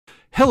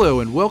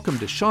Hello and welcome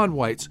to Sean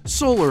White's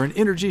Solar and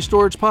Energy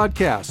Storage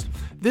Podcast.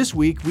 This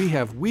week we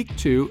have week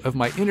 2 of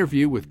my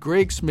interview with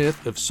Greg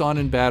Smith of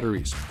Sonnen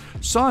Batteries.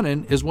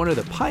 Sonnen is one of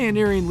the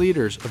pioneering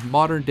leaders of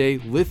modern-day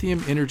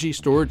lithium energy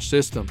storage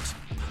systems.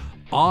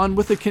 On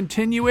with the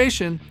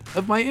continuation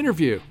of my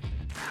interview.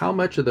 How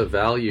much of the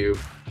value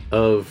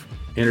of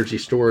energy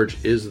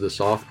storage is the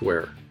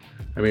software?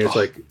 I mean, it's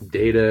like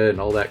data and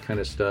all that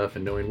kind of stuff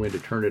and knowing when to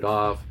turn it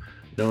off,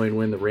 knowing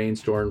when the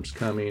rainstorm's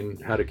coming,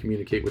 how to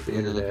communicate with the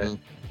internet.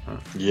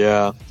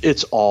 Yeah,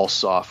 it's all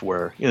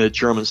software. The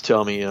Germans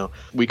tell me,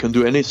 we can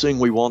do anything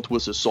we want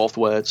with the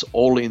software. It's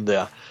all in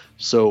there.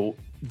 So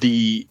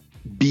the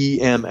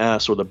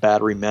BMS, or the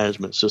battery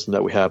management system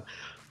that we have,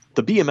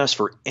 the BMS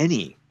for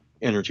any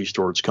energy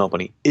storage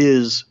company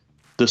is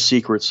the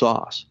secret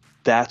sauce.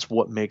 That's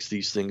what makes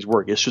these things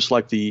work. It's just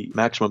like the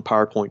maximum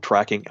power point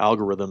tracking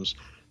algorithms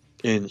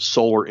in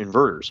solar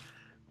inverters.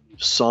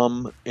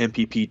 Some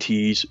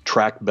MPPTs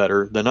track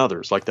better than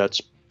others. Like,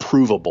 that's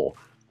provable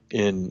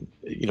in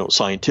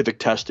scientific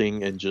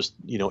testing and just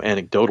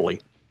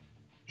anecdotally.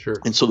 Sure.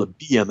 And so the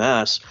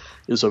BMS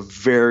is a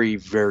very,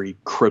 very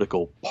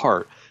critical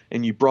part.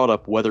 And you brought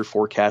up weather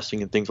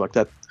forecasting and things like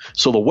that.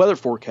 So the weather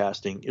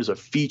forecasting is a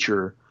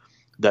feature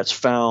that's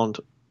found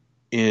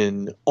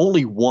in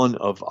only one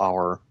of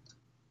our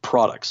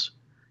products,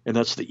 and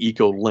that's the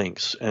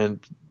EcoLynx.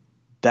 And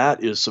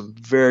that is some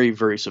very,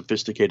 very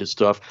sophisticated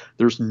stuff.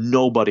 There's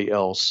nobody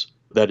else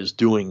that is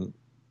doing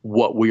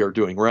what we are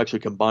doing. We're actually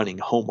combining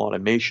home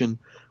automation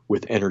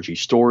with energy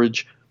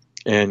storage,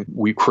 and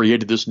we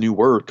created this new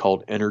word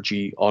called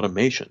energy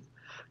automation.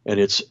 And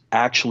it's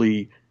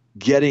actually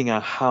getting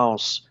a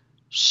house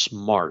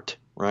smart,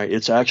 right?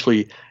 It's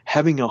actually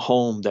having a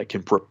home that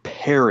can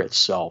prepare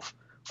itself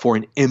for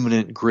an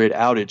imminent grid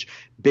outage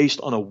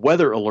based on a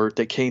weather alert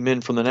that came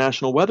in from the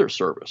National Weather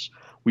Service.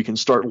 We can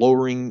start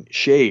lowering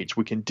shades.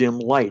 We can dim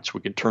lights.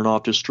 We can turn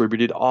off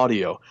distributed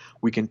audio.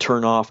 We can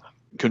turn off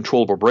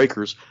controllable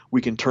breakers.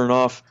 We can turn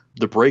off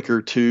the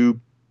breaker to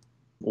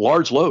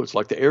large loads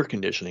like the air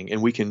conditioning,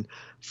 and we can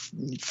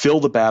fill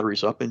the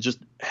batteries up and just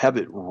have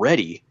it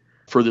ready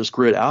for this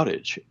grid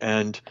outage.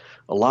 And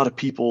a lot of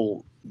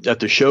people at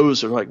the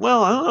shows are like,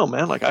 well, I don't know,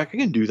 man, like I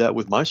can do that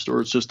with my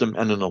storage system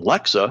and an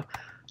Alexa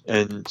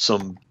and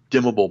some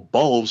dimmable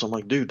bulbs. I'm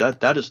like, dude,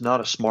 that is not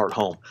a smart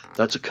home.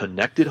 That's a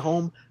connected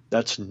home.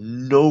 That's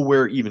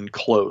nowhere even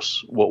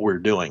close what we're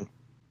doing.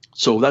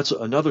 So that's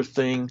another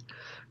thing,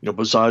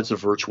 besides the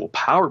virtual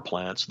power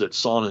plants, that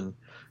Sonnen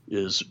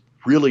is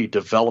really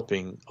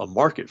developing a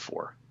market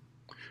for.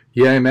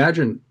 Yeah, I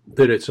imagine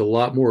that it's a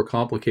lot more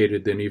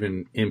complicated than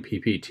even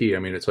MPPT. I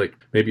mean, it's like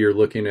maybe you're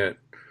looking at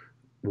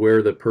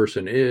where the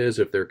person is,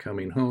 if they're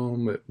coming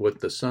home,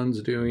 what the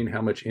sun's doing,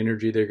 how much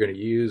energy they're going to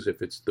use,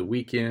 if it's the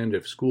weekend,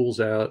 if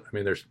school's out. I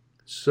mean, there's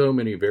so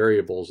many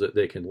variables that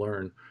they can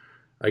learn.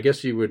 I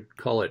guess you would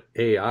call it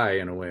AI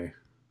in a way.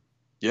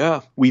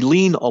 Yeah, we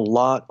lean a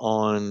lot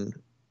on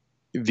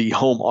the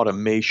home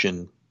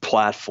automation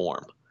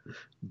platform,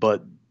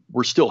 but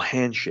we're still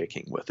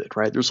handshaking with it,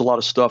 right? There's a lot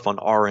of stuff on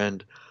our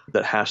end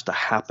that has to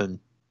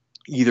happen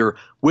either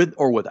with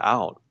or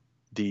without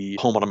the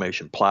home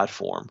automation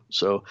platform.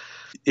 So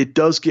it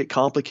does get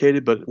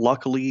complicated, but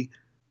luckily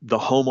the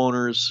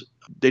homeowners,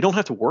 they don't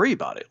have to worry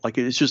about it. Like,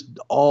 it's just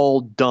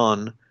all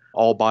done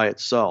all by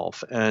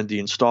itself. And the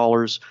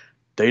installers,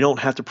 they don't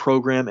have to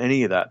program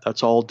any of that.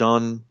 That's all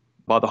done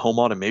by the home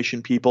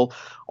automation people.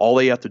 All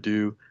they have to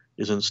do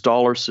is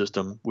install our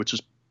system, which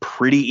is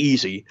pretty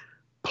easy,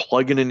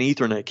 plug in an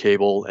Ethernet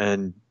cable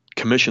and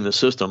commission the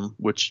system,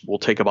 which will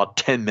take about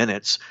 10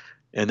 minutes,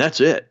 and that's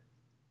it.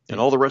 And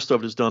all the rest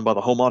of it is done by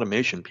the home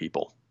automation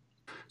people.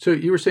 So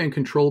you were saying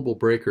controllable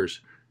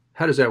breakers.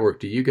 How does that work?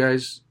 Do you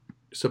guys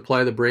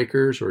supply the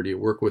breakers, or do you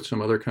work with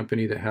some other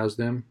company that has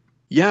them?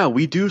 Yeah,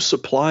 we do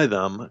supply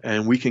them,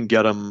 and we can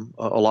get them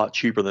a lot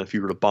cheaper than if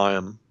you were to buy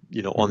them,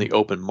 on the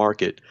open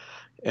market.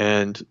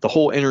 And the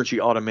whole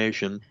energy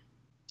automation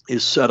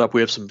is set up.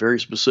 We have some very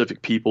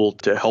specific people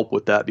to help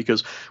with that,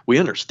 because we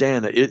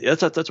understand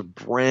that that's a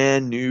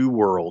brand new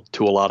world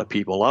to a lot of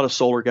people. A lot of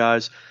solar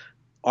guys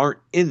aren't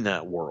in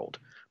that world,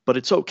 but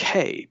it's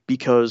okay,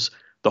 because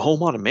the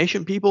home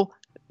automation people,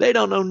 they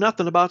don't know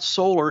nothing about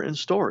solar and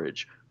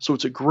storage. So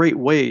it's a great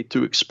way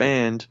to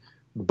expand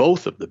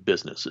both of the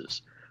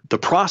businesses. The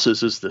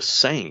process is the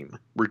same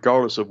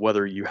regardless of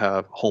whether you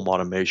have home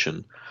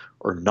automation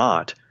or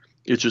not.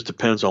 It just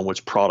depends on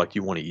which product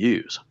you want to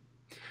use.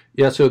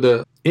 Yeah, so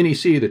the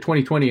NEC, the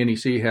 2020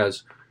 NEC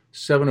has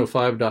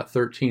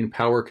 705.13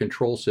 power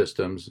control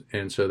systems,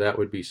 and so that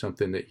would be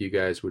something that you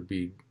guys would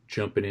be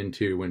jumping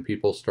into when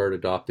people start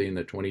adopting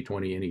the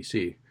 2020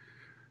 NEC.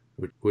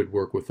 Would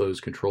work with those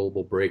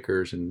controllable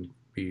breakers and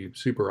be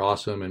super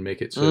awesome and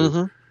make it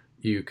so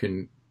you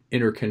can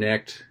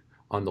interconnect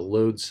on the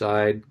load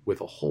side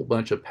with a whole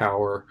bunch of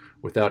power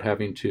without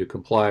having to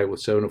comply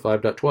with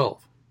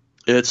 705.12.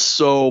 It's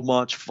so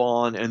much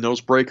fun, and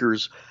those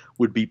breakers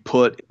would be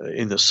put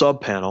in the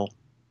sub panel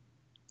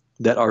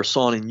that our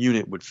Sonnen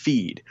unit would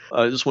feed.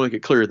 I just want to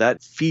get clear,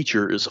 that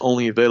feature is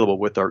only available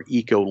with our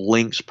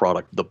EcoLynx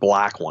product, the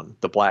black one,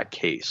 the black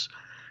case.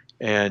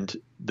 And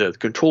the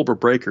controllable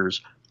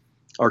breakers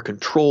are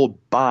controlled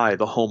by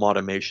the home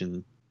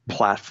automation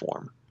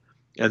platform.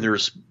 And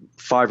there's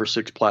 5 or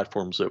 6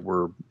 platforms that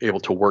we're able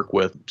to work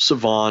with.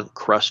 Savant,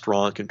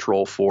 Crestron,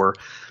 Control4.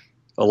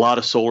 A lot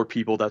of solar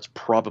people, that's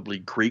probably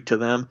Greek to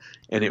them.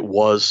 And it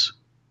was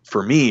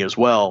for me as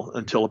well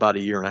until about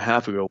a year and a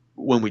half ago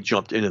when we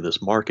jumped into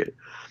this market.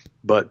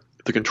 But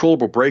the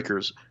controllable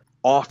breakers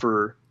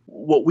offer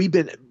what we've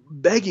been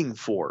begging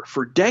for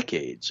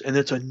decades. And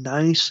it's a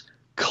nice,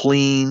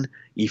 clean,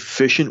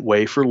 efficient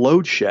way for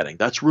load shedding.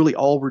 That's really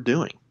all we're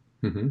doing.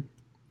 Mm-hmm.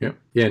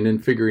 Yeah, and then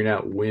figuring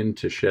out when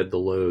to shed the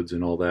loads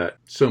and all that.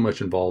 So much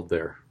involved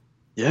there.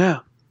 Yeah,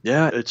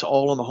 it's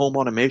all on the home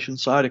automation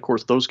side. Of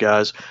course, those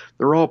guys,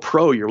 they're all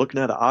pro. You're looking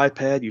at an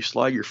iPad, you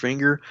slide your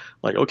finger,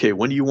 like, okay,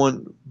 when do you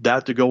want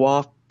that to go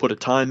off? Put a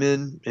time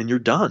in, and you're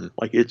done.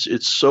 Like,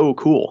 it's so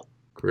cool.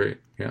 Great,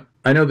 yeah.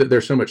 I know that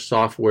there's so much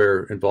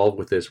software involved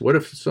with this. What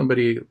if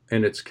somebody,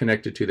 and it's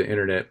connected to the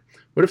internet,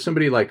 what if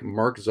somebody like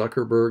Mark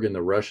Zuckerberg and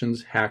the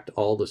Russians hacked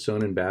all the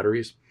Sonnen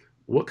batteries?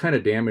 What kind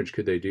of damage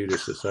could they do to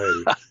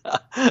society?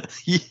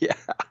 Yeah.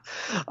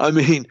 I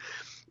mean,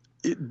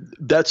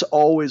 that's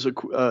always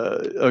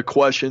a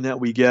question that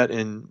we get.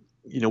 And,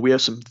 we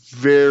have some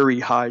very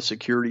high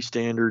security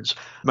standards.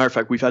 Matter of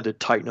fact, we've had to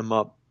tighten them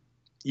up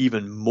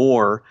even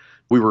more.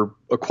 We were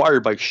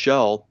acquired by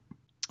Shell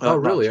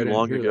not too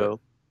long ago.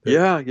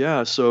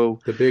 Yeah. So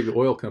the big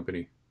oil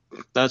company.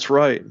 That's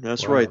right.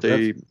 That's wow. Right.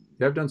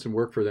 I've done some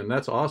work for them.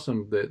 That's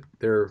awesome that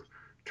they're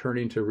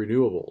turning to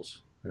renewables.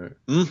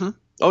 Mm-hmm.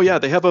 Oh, yeah.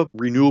 They have a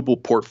renewable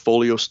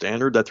portfolio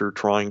standard that they're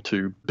trying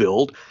to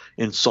build,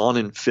 and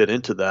Sonnen fit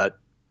into that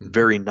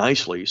very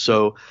nicely.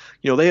 So,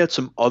 they had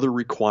some other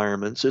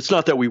requirements. It's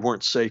not that we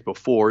weren't safe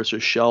before. It's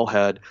just Shell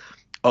had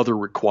other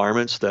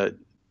requirements that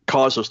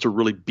caused us to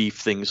really beef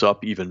things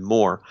up even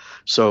more.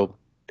 So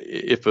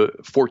if a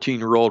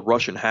 14-year-old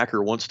Russian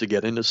hacker wants to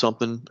get into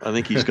something, I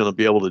think he's going to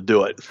be able to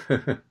do it.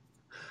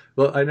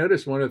 Well, I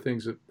noticed one of the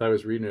things that I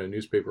was reading in a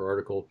newspaper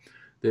article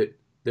that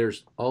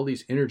there's all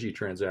these energy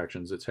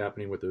transactions that's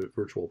happening with the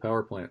virtual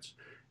power plants.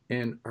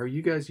 And are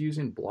you guys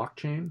using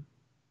blockchain?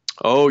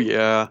 Oh,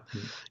 yeah.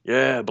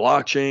 Yeah,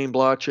 blockchain.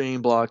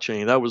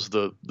 That was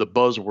the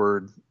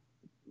buzzword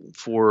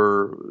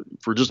for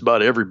just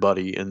about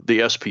everybody. And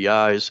the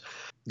SPIs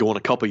going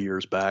a couple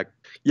years back.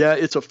 Yeah,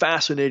 it's a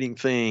fascinating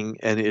thing,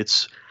 and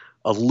it's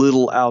a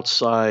little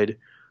outside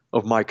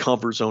of my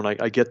comfort zone.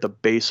 I get the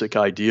basic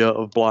idea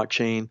of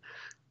blockchain,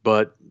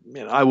 but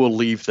I will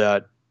leave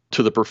that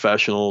to the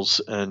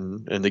professionals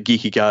and the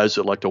geeky guys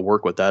that like to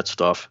work with that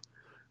stuff.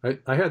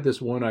 I had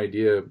this one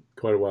idea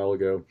quite a while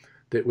ago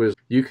that was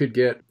you could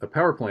get a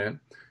power plant,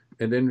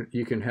 and then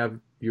you can have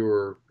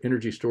your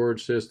energy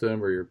storage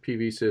system or your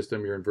PV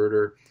system, your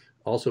inverter,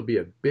 also be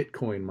a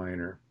Bitcoin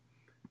miner.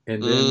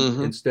 And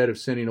then instead of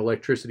sending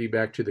electricity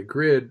back to the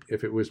grid,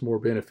 if it was more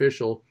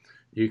beneficial,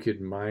 you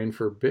could mine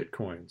for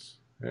Bitcoins.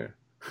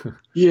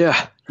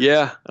 Yeah.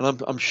 Yeah.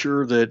 And I'm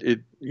sure that a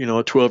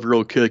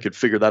 12-year-old kid could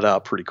figure that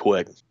out pretty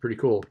quick. Pretty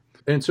cool.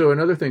 And so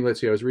another thing,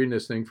 let's see, I was reading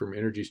this thing from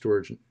Energy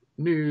Storage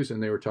News,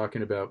 and they were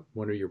talking about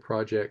one of your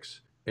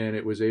projects, and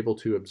it was able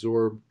to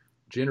absorb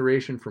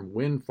generation from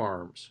wind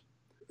farms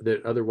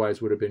that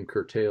otherwise would have been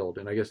curtailed.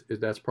 And I guess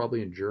that's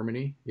probably in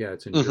Germany. Yeah,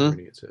 it's in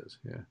Germany, it says.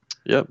 Yeah.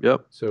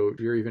 Yep. So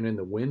you're even in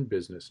the wind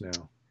business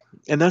now.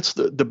 And that's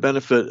the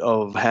benefit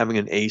of having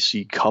an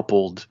AC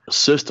coupled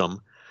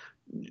system.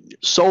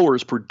 Solar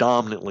is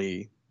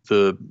predominantly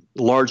the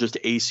largest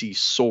AC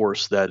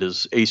source that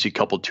is AC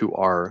coupled to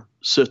our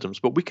systems,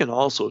 but we can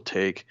also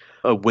take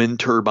a wind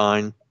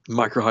turbine,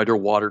 microhydro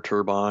water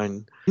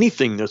turbine,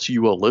 anything that's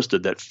UL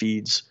listed that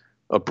feeds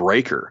a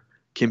breaker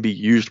can be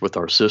used with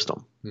our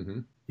system. Mm-hmm.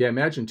 Yeah,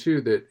 imagine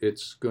too that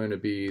it's going to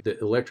be the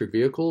electric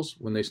vehicles,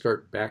 when they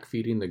start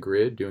backfeeding the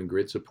grid, doing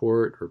grid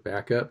support or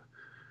backup,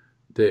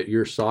 that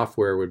your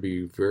software would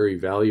be very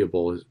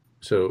valuable.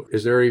 So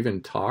is there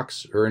even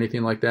talks or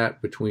anything like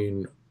that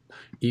between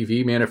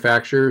EV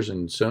manufacturers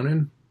and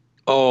Sonnen?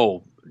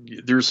 Oh,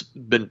 there's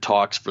been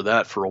talks for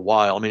that for a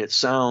while. I mean, it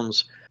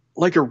sounds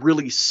like a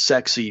really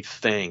sexy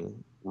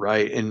thing,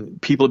 right?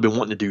 And people have been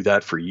wanting to do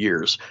that for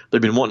years. They've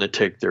been wanting to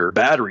take their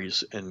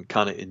batteries and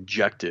kind of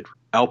inject it.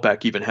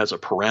 Outback even has a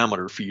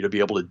parameter for you to be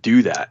able to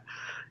do that.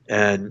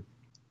 And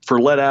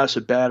for lead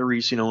acid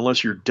batteries,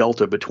 unless your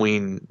delta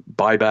between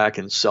buyback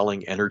and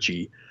selling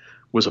energy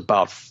was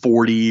about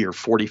 40 or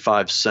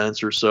 45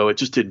 cents or so, it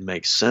just didn't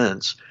make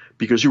sense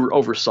because you were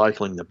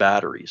overcycling the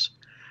batteries.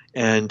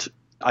 And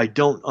I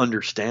don't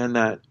understand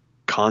that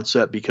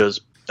concept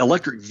because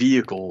electric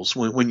vehicles,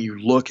 when you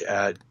look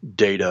at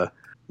data,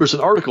 there's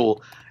an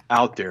article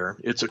out there,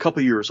 it's a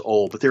couple years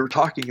old, but they were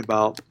talking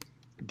about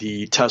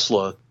the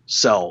Tesla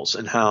cells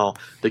and how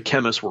the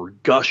chemists were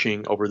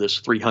gushing over this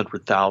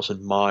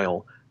 300,000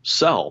 mile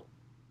cell.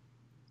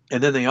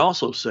 And then they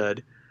also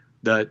said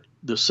that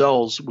the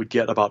cells would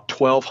get about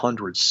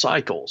 1,200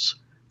 cycles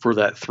for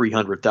that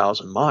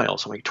 300,000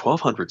 miles. I'm like,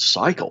 1,200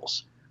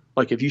 cycles.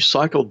 Like if you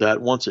cycled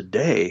that once a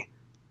day,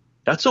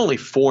 that's only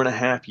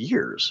 4.5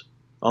 years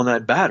on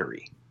that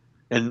battery.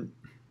 And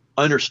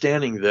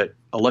understanding that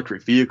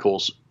electric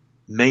vehicles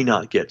may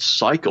not get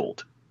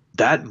cycled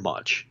that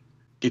much,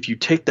 if you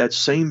take that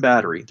same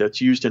battery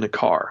that's used in a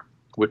car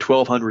with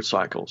 1,200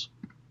 cycles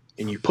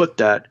and you put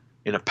that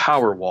in a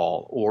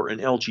Powerwall or an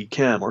LG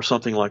Chem or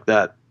something like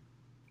that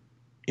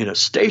in a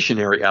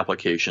stationary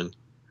application,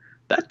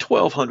 that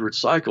 1,200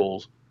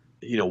 cycles,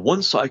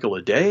 one cycle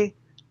a day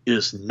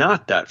is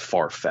not that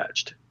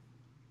far-fetched.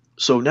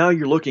 So now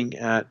you're looking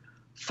at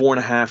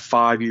 4.5,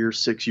 5 years,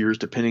 6 years,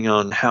 depending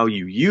on how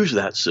you use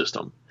that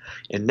system.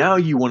 And now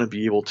you want to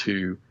be able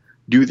to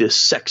do this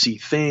sexy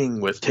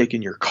thing with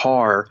taking your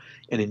car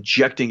and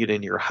injecting it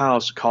in your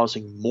house,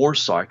 causing more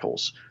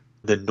cycles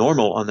than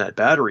normal on that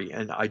battery.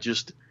 And I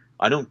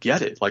don't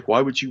get it. Like,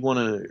 why would you want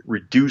to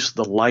reduce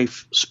the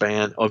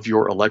lifespan of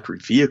your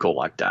electric vehicle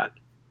like that?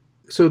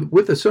 So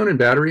with the Sonnen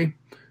battery,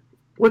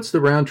 what's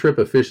the round trip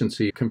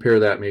efficiency?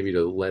 Compare that maybe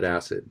to lead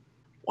acid.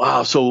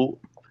 Wow. So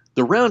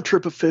the round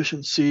trip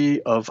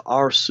efficiency of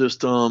our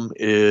system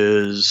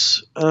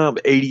is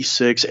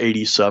 86,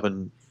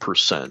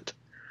 87%.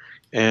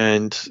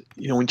 And,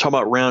 when you talk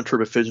about round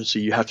trip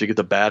efficiency, you have to get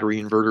the battery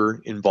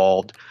inverter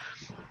involved.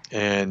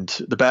 And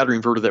the battery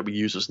inverter that we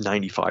use is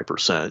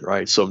 95%,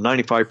 right? So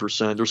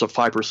 95%, there's a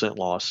 5%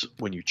 loss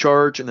when you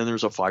charge, and then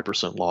there's a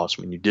 5% loss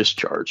when you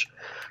discharge.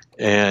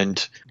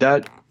 And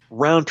that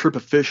round trip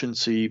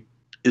efficiency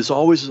is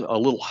always a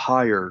little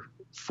higher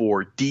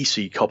for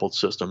DC coupled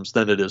systems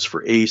than it is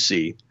for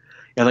AC.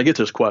 And I get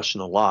this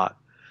question a lot.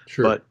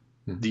 Sure. But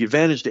the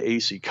advantage to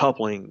AC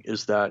coupling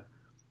is that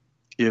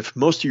if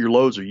most of your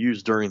loads are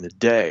used during the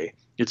day,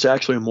 it's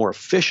actually a more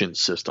efficient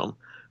system,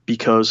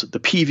 because the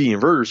PV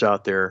inverters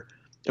out there,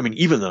 I mean,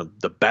 even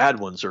the bad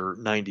ones are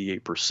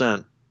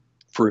 98%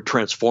 for a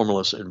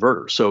transformerless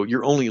inverter. So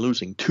you're only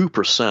losing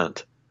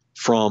 2%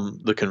 from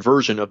the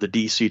conversion of the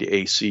DC to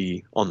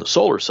AC on the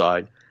solar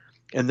side.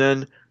 And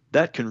then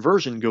that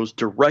conversion goes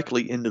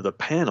directly into the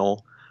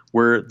panel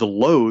where the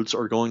loads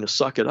are going to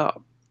suck it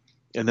up.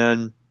 And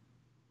then,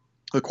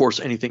 of course,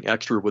 anything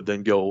extra would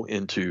then go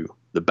into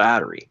the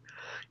battery.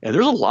 And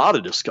there's a lot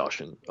of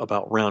discussion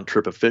about round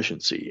trip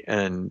efficiency.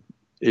 And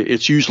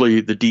it's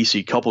usually the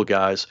DC couple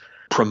guys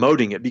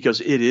promoting it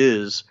because it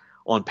is,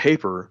 on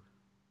paper,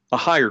 a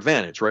higher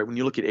advantage, right? When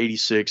you look at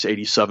 86,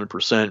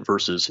 87%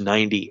 versus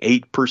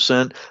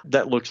 98%,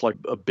 that looks like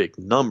a big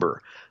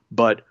number.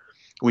 But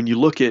when you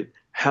look at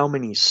how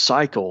many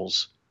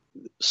cycles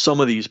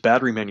some of these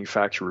battery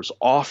manufacturers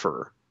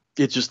offer,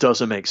 it just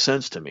doesn't make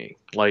sense to me.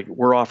 Like,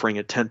 we're offering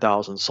a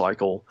 10,000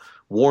 cycle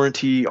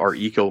warranty. Our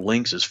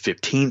EcoLynx is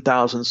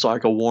 15,000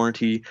 cycle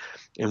warranty.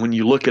 And when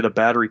you look at a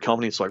battery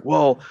company, it's like,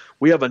 well,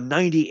 we have a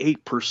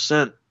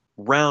 98%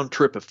 round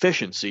trip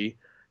efficiency,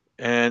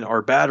 and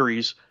our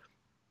batteries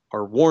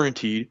are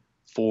warranted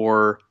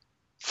for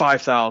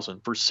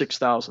 5,000, for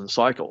 6,000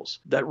 cycles.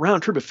 That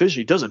round trip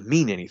efficiency doesn't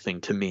mean anything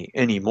to me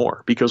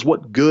anymore, because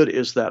what good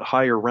is that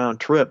higher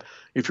round trip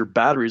if your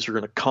batteries are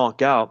going to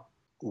conk out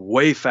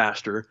way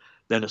faster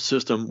than a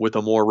system with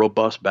a more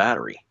robust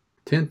battery?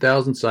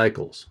 10,000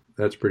 cycles.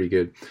 That's pretty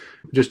good.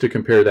 Just to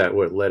compare that,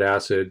 lead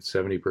acid,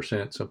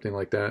 70%, something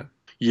like that?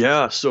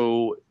 Yeah,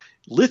 so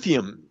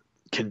lithium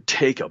can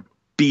take a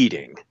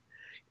beating.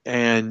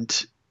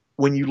 And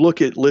when you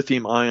look at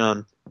lithium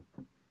ion,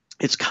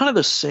 it's kind of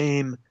the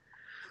same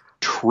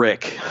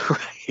trick,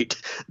 right,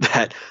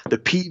 that the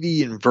PV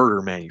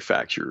inverter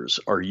manufacturers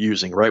are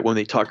using, right, when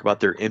they talk about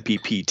their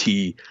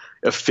MPPT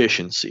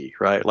efficiency,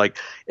 right? Like,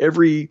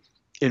 every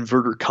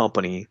inverter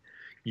company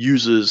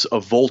uses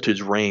a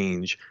voltage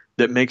range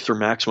that makes their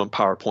maximum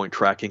power point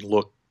tracking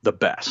look the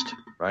best,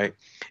 right?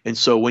 And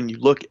so when you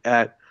look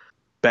at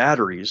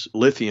batteries,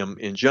 lithium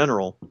in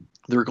general,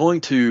 they're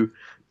going to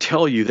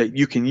tell you that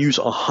you can use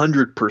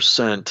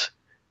 100%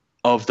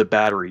 of the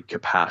battery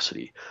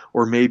capacity,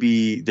 or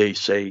maybe they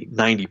say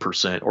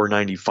 90% or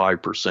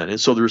 95%. And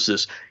so there's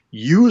this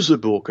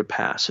usable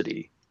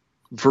capacity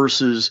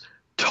versus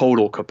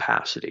total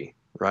capacity,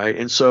 right?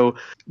 And so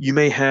you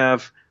may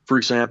have, for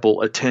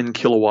example, a 10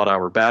 kilowatt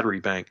hour battery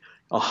bank,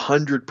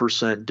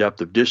 100%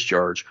 depth of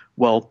discharge.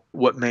 Well,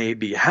 what may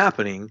be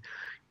happening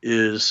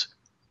is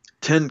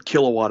 10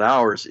 kilowatt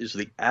hours is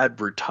the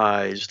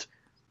advertised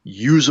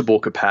usable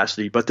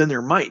capacity, but then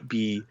there might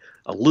be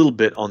a little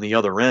bit on the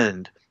other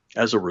end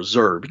as a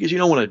reserve, because you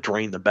don't want to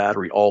drain the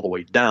battery all the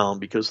way down,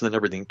 because then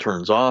everything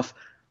turns off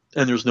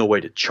and there's no way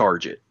to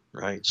charge it,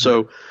 right?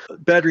 So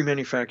battery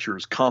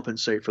manufacturers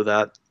compensate for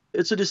that.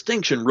 It's a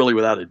distinction really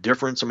without a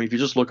difference. I mean, if you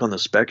just look on the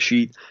spec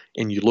sheet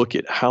and you look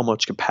at how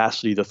much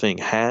capacity the thing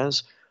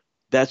has,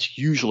 that's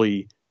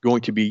usually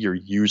going to be your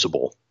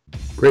usable.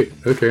 Great.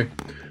 Okay.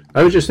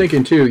 I was just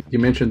thinking too, you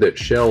mentioned that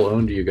Shell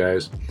owned you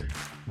guys.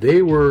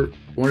 They were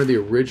one of the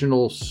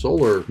original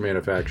solar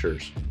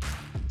manufacturers.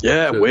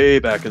 Yeah, so, way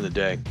back in the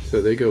day.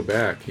 So they go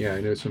back. Yeah,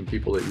 I know some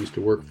people that used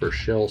to work for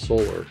Shell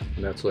Solar,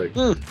 and that's like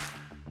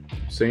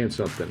saying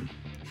something.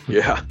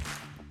 Yeah.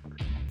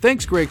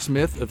 Thanks, Greg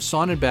Smith of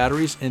Sonnen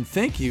Batteries, and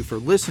thank you for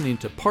listening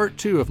to part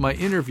 2 of my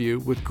interview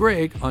with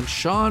Greg on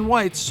Shawn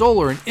White's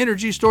Solar and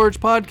Energy Storage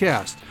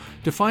podcast.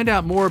 To find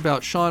out more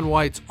about Shawn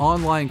White's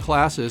online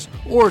classes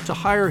or to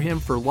hire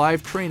him for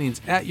live trainings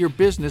at your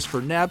business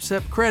for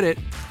NABCEP credit,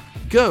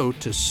 go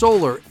to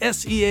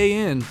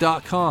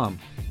solarsean.com.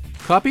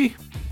 Copy?